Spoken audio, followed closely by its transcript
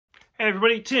Hey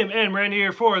everybody, Tim and Miranda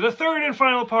here for the third and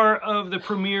final part of the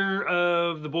premiere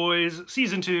of The Boys,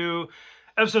 Season 2,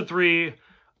 Episode 3,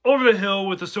 Over the Hill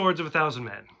with the Swords of 1,000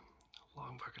 Men.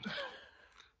 Long fucking title.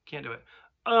 Can't do it.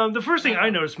 The first thing I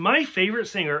noticed, my favorite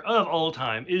singer of all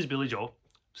time is Billy Joel.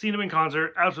 Seen him in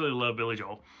concert, absolutely love Billy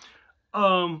Joel.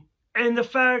 And the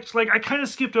fact, like, I kind of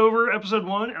skipped over Episode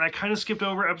 1 and I kind of skipped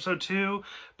over Episode 2,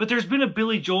 but there's been a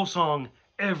Billy Joel song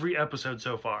every episode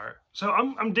so far. So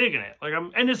I'm digging it. Like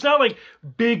and it's not like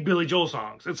big Billy Joel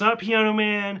songs. It's not Piano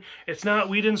Man, it's not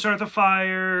We Didn't Start the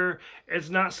Fire, it's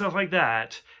not stuff like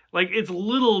that. Like it's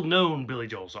little known Billy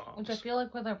Joel songs. Which I feel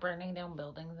like when they're burning down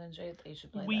buildings and shit, they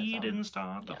should play We that song. Didn't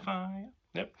Start the Fire.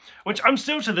 Yep. Which I'm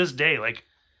still to this day, like,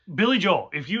 Billy Joel,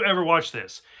 if you ever watch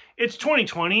this, it's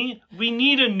 2020, we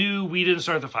need a new We Didn't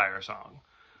Start the Fire song.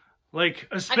 Like,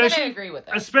 especially, I kind of agree with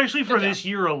that. Especially for this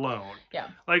year alone. Yeah.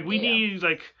 Like, we need,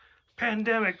 like,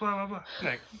 pandemic, blah, blah, blah.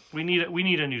 Like, we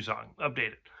need a new song.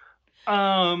 Update it.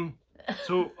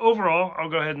 So, overall, I'll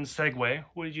go ahead and segue.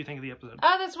 What did you think of the episode?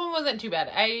 This one wasn't too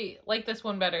bad. I like this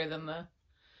one better than the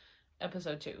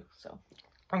episode 2, so.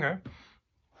 Okay.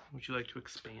 Would you like to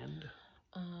expand?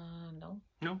 No.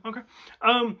 No? Okay.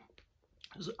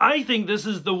 So I think this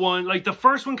is the one, like, the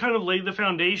first one kind of laid the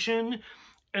foundation,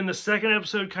 and the second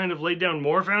episode kind of laid down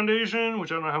more foundation,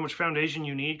 which I don't know how much foundation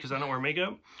you need because I don't wear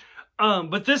makeup.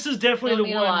 But this is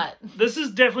definitely the one. This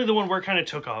is definitely the one where it kind of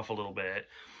took off a little bit.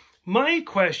 My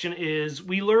question is,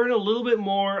 we learn a little bit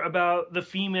more about the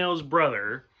female's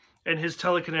brother and his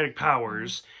telekinetic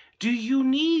powers. Do you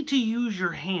need to use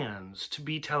your hands to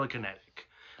be telekinetic?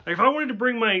 Like if I wanted to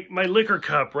bring my liquor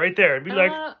cup right there, it'd be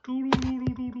like.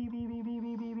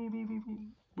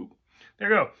 There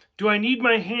you go. Do I need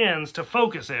my hands to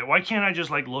focus it? Why can't I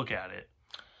just, like, look at it?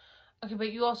 Okay,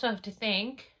 but you also have to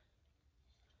think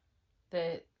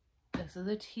that this is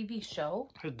a TV show.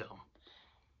 It's dumb.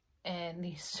 And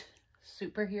these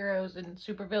superheroes and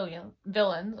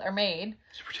villains are made.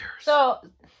 Super terrorists. So,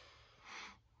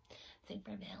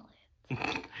 super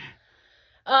villains.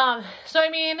 So I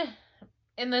mean,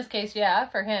 in this case, yeah,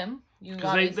 for him.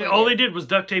 Because all they did was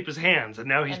duct tape his hands, and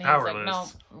now he's powerless.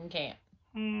 Like, no, you can't.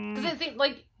 Because it seemed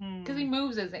like, because he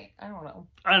moves his hand. I don't know.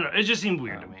 It just seemed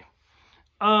weird to me.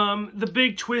 The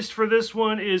big twist for this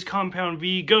one is Compound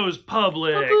V goes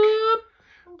public.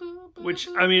 Which,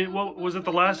 I mean, what was it,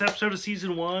 the last episode of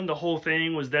season 1? The whole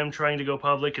thing was them trying to go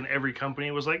public, and every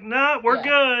company was like, nah, we're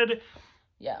good.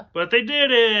 Yeah. But they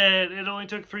did it. It only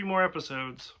took 3 more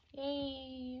episodes.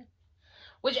 Yay.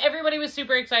 Which everybody was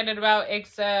super excited about,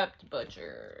 except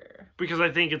Butcher. Because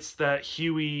I think it's that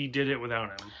Huey did it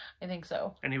without him. I think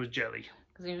so. And he was jelly.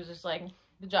 Because he was just like,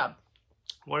 good job.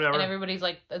 Whatever. And everybody's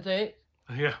like, that's it?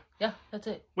 Yeah. Yeah, that's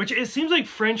it. Which it seems like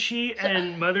Frenchie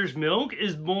and Mother's Milk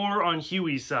is more on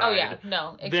Huey's side. Oh, yeah.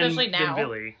 No. Especially now. Than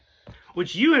Billy.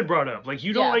 Which you had brought up. Like,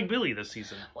 you don't like Billy this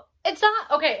season. It's not,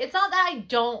 okay, it's not that I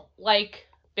don't like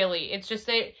Billy. It's just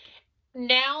that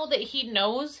now that he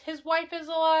knows his wife is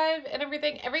alive and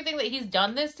everything that he's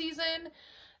done this season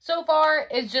so far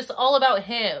is just all about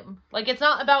him. Like, it's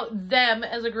not about them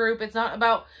as a group. It's not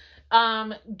about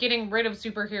getting rid of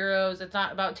superheroes. It's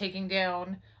not about taking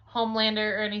down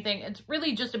Homelander or anything. It's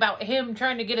really just about him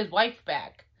trying to get his wife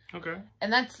back. Okay.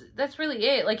 And that's really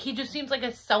it. Like, he just seems like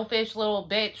a selfish little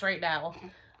bitch right now.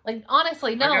 Like,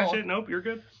 honestly, no. I got you. Nope, you're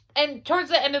good. And towards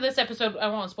the end of this episode, I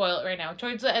won't spoil it right now.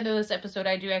 Towards the end of this episode,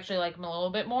 I do actually like him a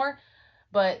little bit more.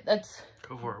 But that's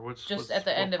go for it. What's at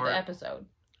the end of the episode.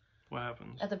 What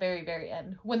happens? At the very, very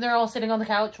end. When they're all sitting on the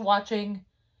couch watching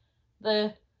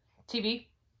the TV.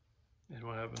 And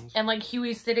what happens? And, like,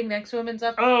 Huey's sitting next to him and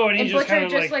stuff. Oh, and he just kind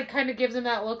of kind of gives him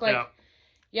that look like,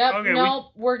 yep, okay,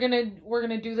 no, we're gonna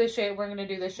do this shit. We're gonna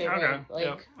do this shit. Okay, right. Like,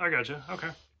 yep, I gotcha. Okay.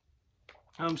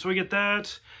 So we get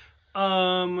that.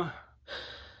 Homelander,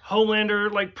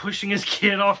 like, pushing his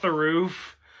kid off the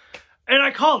roof. And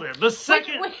I called it. The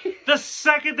second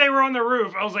they were on the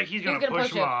roof, I was like, he's gonna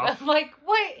push him off. I'm like,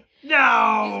 wait.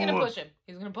 No! He's gonna push him.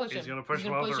 He's gonna push him. He's gonna push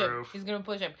him off the roof. He's gonna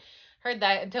push him. Heard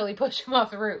that until he pushed him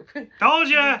off the roof. Told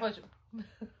ya! And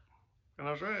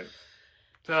I was right.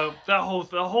 So, the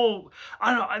whole,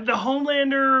 I don't know, the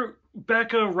Homelander,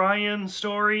 Becca, Ryan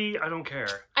story, I don't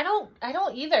care. I don't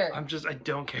either. I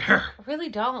don't care. I really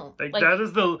don't. Like that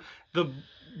is the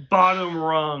bottom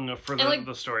rung for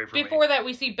the story for me. Before that,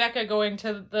 we see Becca going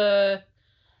to the...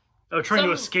 Oh, trying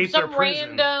to escape their prison.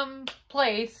 Some random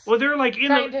place. Well, they're like in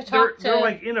they're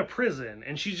like in a prison,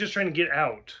 and she's just trying to get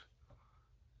out.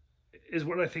 Is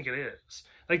what I think it is.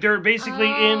 Like they're basically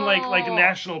in like a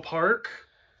national park,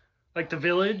 like the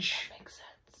village. That makes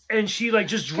sense. And she like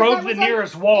just drove the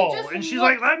nearest wall, and she's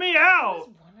like, "Let me out!"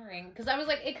 wondering because I was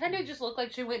like, it kind of just looked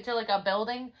like she went to like a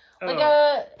building, like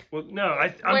Well, no, I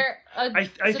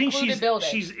think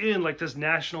she's in like this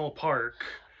national park.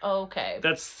 Okay.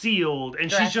 That's sealed, and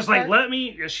Jurassic she's just Park?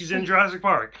 like, she's in Jurassic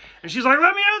Park, and she's like,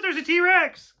 let me out. There's a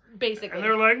T-Rex. Basically. And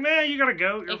they're like, man, you gotta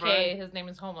go. You're AKA, fine. his name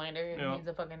is Homelander, and Yeah. he's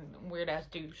a fucking weird ass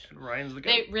douche. And Ryan's the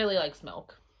guy. They really likes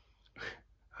milk.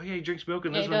 Oh yeah, he drinks milk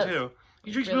in Yeah, this he one does. too.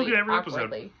 He drinks Really milk in every awkwardly.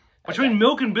 episode. Between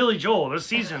Milk and Billy Joel this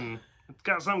season, it's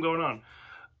got something going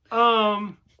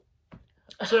on.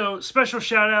 So special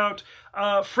shout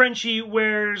out. Frenchie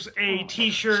wears a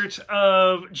T-shirt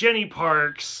of Jenny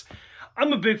Parks.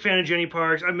 I'm a big fan of Jenny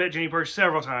Parks. I've met Jenny Parks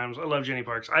several times. I love Jenny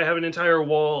Parks. I have an entire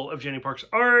wall of Jenny Parks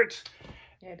art.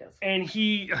 Yeah, it does. And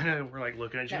we're like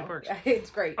looking at Jenny Parks. It's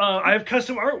great. I have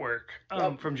custom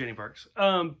artwork from Jenny Parks.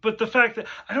 But the fact that,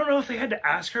 I don't know if they had to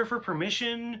ask her for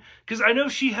permission, because I know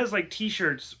she has like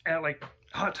T-shirts at like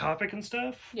Hot Topic and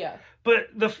stuff. Yeah. But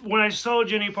when I saw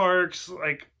Jenny Parks,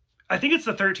 like, I think it's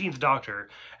the 13th Doctor.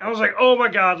 And I was like, oh my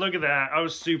God, look at that. I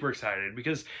was super excited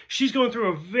because she's going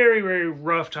through a very, very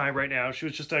rough time right now. She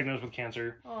was just diagnosed with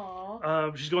cancer.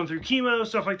 Aww. She's going through chemo,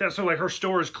 stuff like that. So like her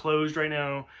store is closed right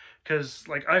now because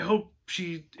like I hope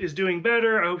she is doing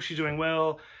better. I hope she's doing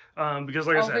well. Because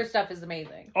like I said, all her stuff is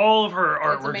amazing. All of her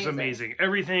artwork is amazing.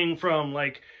 Everything from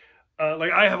like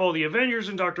I have all the Avengers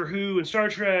and Doctor Who and Star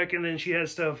Trek. And then she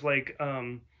has stuff like,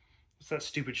 what's that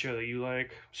stupid show that you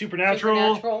like?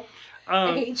 Supernatural.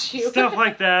 I hate you. Stuff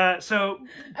like that. So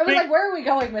I was like, where are we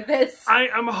going with this?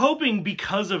 I'm hoping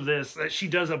because of this that she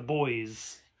does a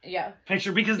boys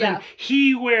picture, because then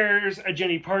he wears a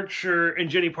Jenny Parks shirt and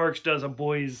Jenny Parks does a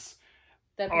boys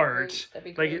art.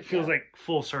 Like it feels like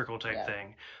full circle type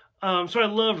thing. So I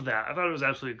loved that. I thought it was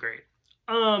absolutely great.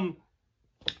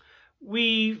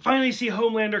 We finally see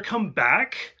Homelander come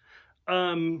back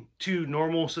to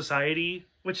normal society,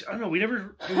 which I don't know,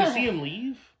 do we see him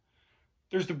leave?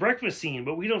 There's the breakfast scene,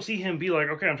 but we don't see him be like,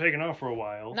 okay, I'm taking off for a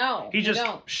while. No, he just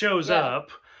shows up,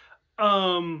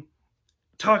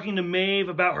 talking to Maeve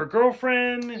about her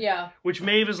girlfriend. Yeah. Which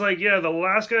Maeve is like, yeah, the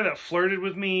last guy that flirted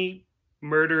with me,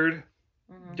 murdered.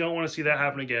 Mm-hmm. Don't want to see that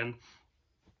happen again.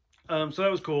 So that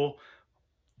was cool.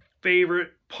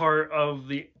 Favorite part of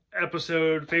the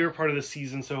episode, favorite part of the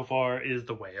season so far is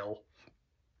the whale.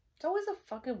 It's always a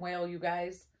fucking whale, you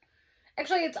guys.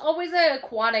 Actually, it's always an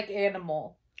aquatic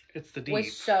animal. It's the deep.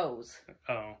 With shows.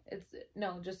 Oh.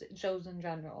 Just shows in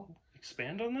general.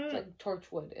 Expand on that? It's like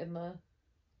Torchwood in the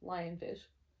lionfish.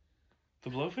 The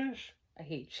blowfish? I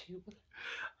hate you.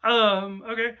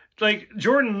 Okay. Like,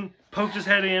 Jordan poked his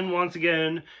head in once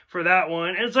again for that one.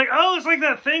 And it's like, oh, it's like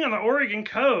that thing on the Oregon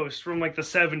coast from like the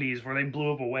 70s where they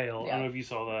blew up a whale. I don't know if you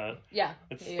saw that. Yeah.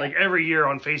 It's like every year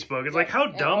on Facebook. It's like, how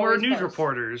dumb are news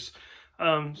reporters?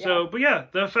 But yeah,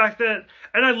 the fact that,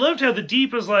 and I loved how the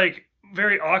Deep is like,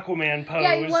 very Aquaman pose.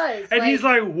 Yeah, he was. And he's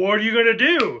like, what are you going to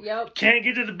do? Yep. Can't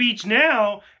get to the beach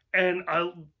now. And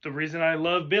the reason I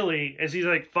love Billy is he's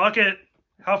like, fuck it.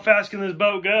 How fast can this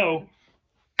boat go?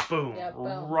 Boom. Yep,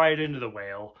 boom. Right into the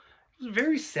whale. It was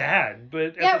very sad,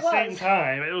 but at the same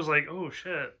time, it was like, oh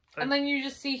shit. And then you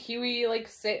just see Huey like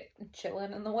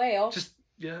chilling in the whale. Just,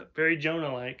 very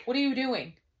Jonah-like. What are you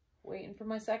doing? Waiting for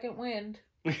my second wind.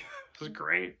 It was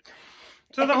great.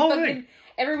 So the whole thing.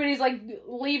 Everybody's like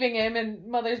leaving him, and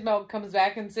Mother's Milk comes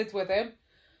back and sits with him.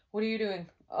 What are you doing?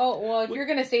 Oh, well, if you're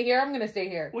going to stay here, I'm going to stay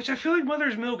here. Which I feel like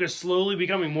Mother's Milk is slowly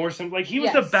becoming more simple. Like, he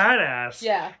was the badass.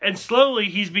 Yeah. And slowly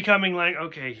he's becoming like,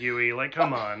 okay, Huey, like,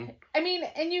 come on. I mean,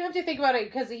 and you have to think about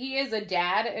it, because he is a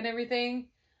dad and everything.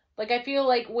 Like, I feel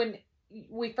like when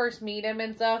we first meet him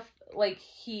and stuff, like,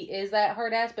 he is that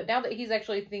hard ass. But now that he's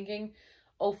actually thinking,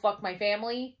 oh, fuck my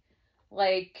family,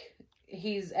 like,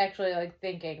 he's actually, like,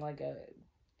 thinking like a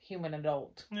human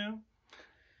adult. Yeah.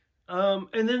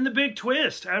 And then the big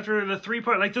twist after the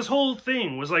 3-part, like this whole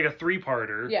thing was like a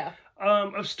 3-parter. Yeah.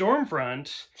 Of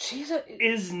Stormfront.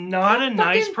 Is not a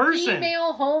nice person.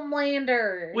 Female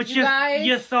Homelander. Which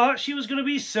you thought she was gonna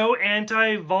be so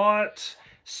anti-Vought,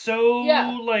 so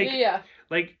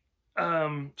like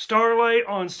Starlight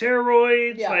on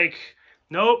steroids. Yeah. Like,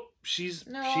 nope, she's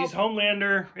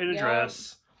Homelander in a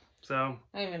dress. So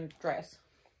not even dress.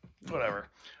 Whatever.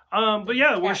 But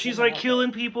yeah, where she's like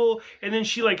killing people, and then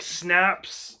she like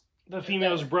snaps the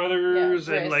female's brothers,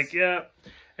 and like,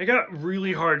 it got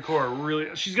really hardcore.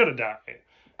 Really, she's gonna die.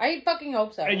 I fucking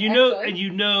hope so. And you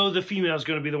know the female's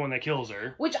gonna be the one that kills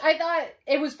her. Which I thought,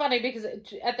 it was funny because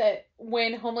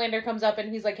when Homelander comes up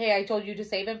and he's like, "Hey, I told you to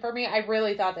save him for me," I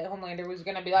really thought that Homelander was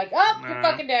gonna be like, "Oh, you're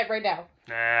fucking dead right now."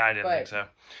 Nah, I didn't think so.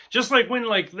 Just like when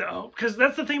because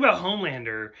that's the thing about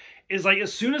Homelander is like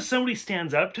as soon as somebody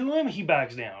stands up to him, he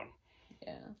backs down.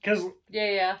 Yeah. Because,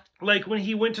 Yeah. like, when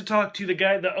he went to talk to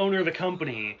the owner of the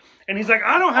company, and he's like,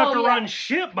 I don't have to run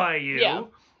shit by you. Yeah.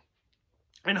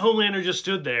 And Homelander just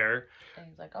stood there. And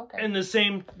he's like, okay. And the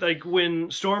same, like, when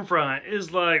Stormfront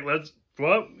is like, what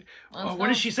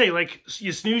does she say? Like,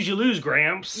 you snooze, you lose,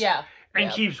 Gramps. Yeah.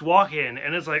 And keeps walking.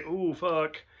 And it's like, ooh,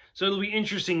 fuck. So it'll be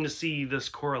interesting to see this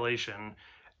correlation.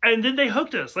 And then they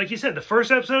hooked us. Like you said, the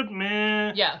first episode,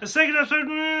 meh. Yeah. The second episode,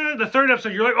 meh. The third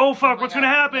episode, you're like, oh, fuck, what's going to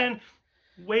happen? Yeah.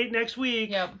 Wait next week.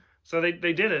 Yep. So they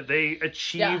did it. They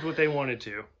achieved what they wanted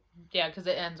to. Yeah, because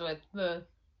it ends with the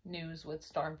news with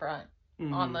Stormfront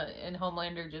and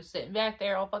Homelander just sitting back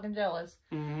there all fucking jealous.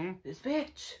 This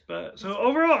bitch. But so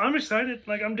overall, I'm excited.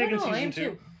 Like, I'm digging season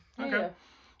 2. Okay.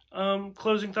 Yeah.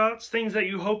 Closing thoughts? Things that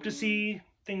you hope to see?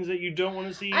 Things that you don't want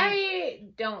to see? I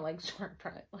don't like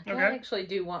Stormfront. Like, I actually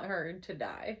do want her to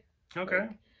die. Okay.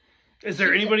 Like, is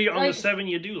there anybody on the 7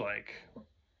 you do like?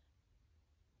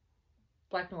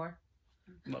 Black Noir.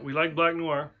 We like Black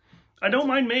Noir. I don't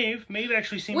mind Maeve. Maeve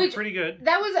actually seemed pretty good.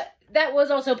 That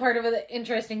was also part of an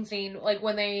interesting scene, like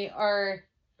when they are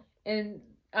in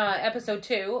episode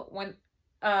 2, when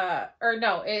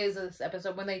it is this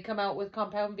episode when they come out with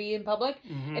Compound V in public,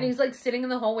 and he's like sitting in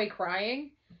the hallway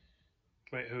crying.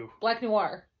 Wait, who? Black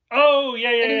Noir. Oh,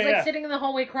 yeah. And he's like sitting in the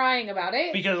hallway crying about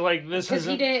it. Because like because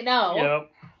he didn't know.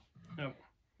 Yep.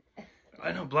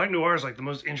 I know Black Noir is like the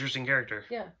most interesting character.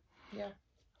 Yeah.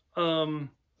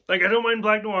 Like, I don't mind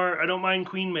Black Noir. I don't mind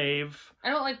Queen Maeve. I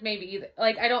don't like Maeve either.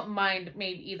 Like, I don't mind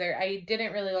Maeve either. I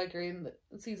didn't really like her in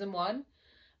season 1.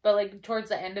 But, like, towards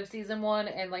the end of season 1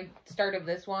 and, like, start of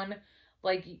this one,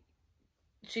 like,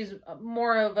 she's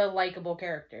more of a likable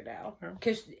character now.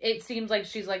 Because it seems like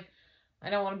she's like, I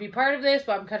don't want to be part of this,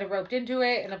 but I'm kind of roped into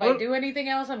it. And if I do anything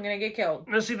else, I'm going to get killed.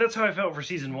 Now, see, that's how I felt for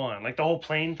season 1. Like, the whole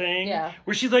plane thing. Yeah.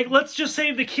 Where she's like, let's just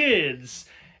save the kids.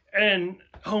 And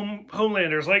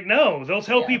Homelander's like, no, they'll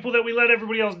tell people that we let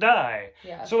everybody else die.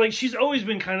 Yeah. So, like, she's always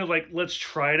been kind of like, let's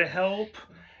try to help.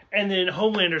 And then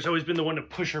Homelander's always been the one to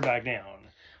push her back down.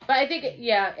 But I think,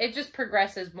 it just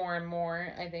progresses more and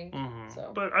more, I think.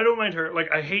 So. But I don't mind her.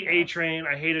 Like, I hate A-Train.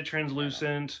 I hate a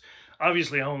Translucent.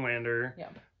 Obviously, Homelander. Yeah.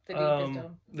 The Deep is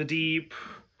done. The Deep.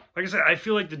 Like I said, I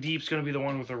feel like the Deep's going to be the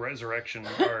one with the resurrection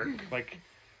arc. Like,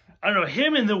 I don't know,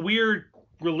 him and the weird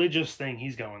religious thing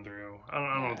he's going through. I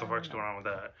don't know what the fuck's going on with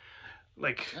that.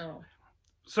 Like,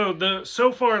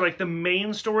 so far, like, the main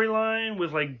storyline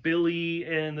with, like, Billy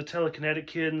and the telekinetic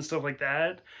kid and stuff like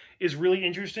that is really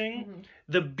interesting.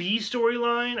 The B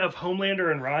storyline of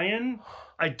Homelander and Ryan,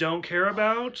 I don't care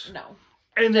about. No.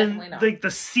 And then, like,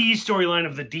 the C storyline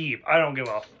of the Deep, I don't give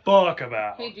a fuck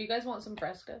about. Hey, do you guys want some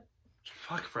Fresca?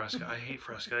 Fuck Fresca. I hate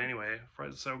Fresca anyway.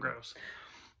 It's so gross.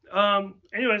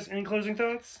 Anyways, any closing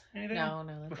thoughts? Anything? No.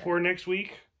 Before next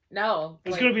week? No.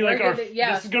 It's gonna be like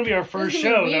this is gonna be our first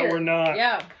show that we're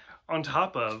not on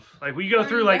top of. Like, we go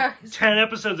through like 10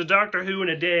 episodes of Doctor Who in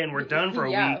a day and we're done for a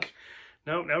week.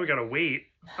 No, now we gotta wait.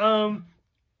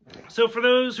 So for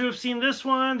those who have seen this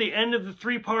one, the end of the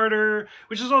 3-parter,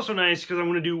 which is also nice because I'm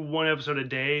going to do 1 episode a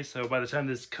day. So by the time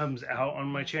this comes out on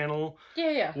my channel,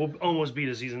 we'll almost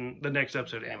be the next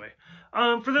episode anyway.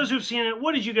 For those who have seen it,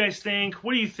 what did you guys think?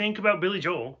 What do you think about Billy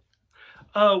Joel?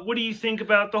 What do you think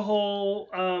about the whole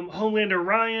Homelander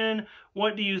Ryan?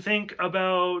 What do you think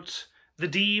about the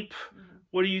Deep?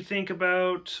 What do you think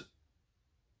about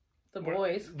The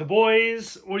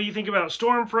Boys? What do you think about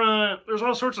Stormfront? There's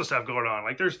all sorts of stuff going on.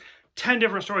 Like, there's 10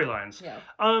 different storylines.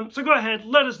 So go ahead,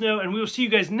 let us know, and we will see you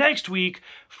guys next week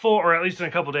or at least in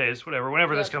a couple days,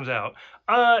 whenever this comes out.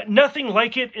 Nothing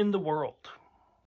Like It in the World.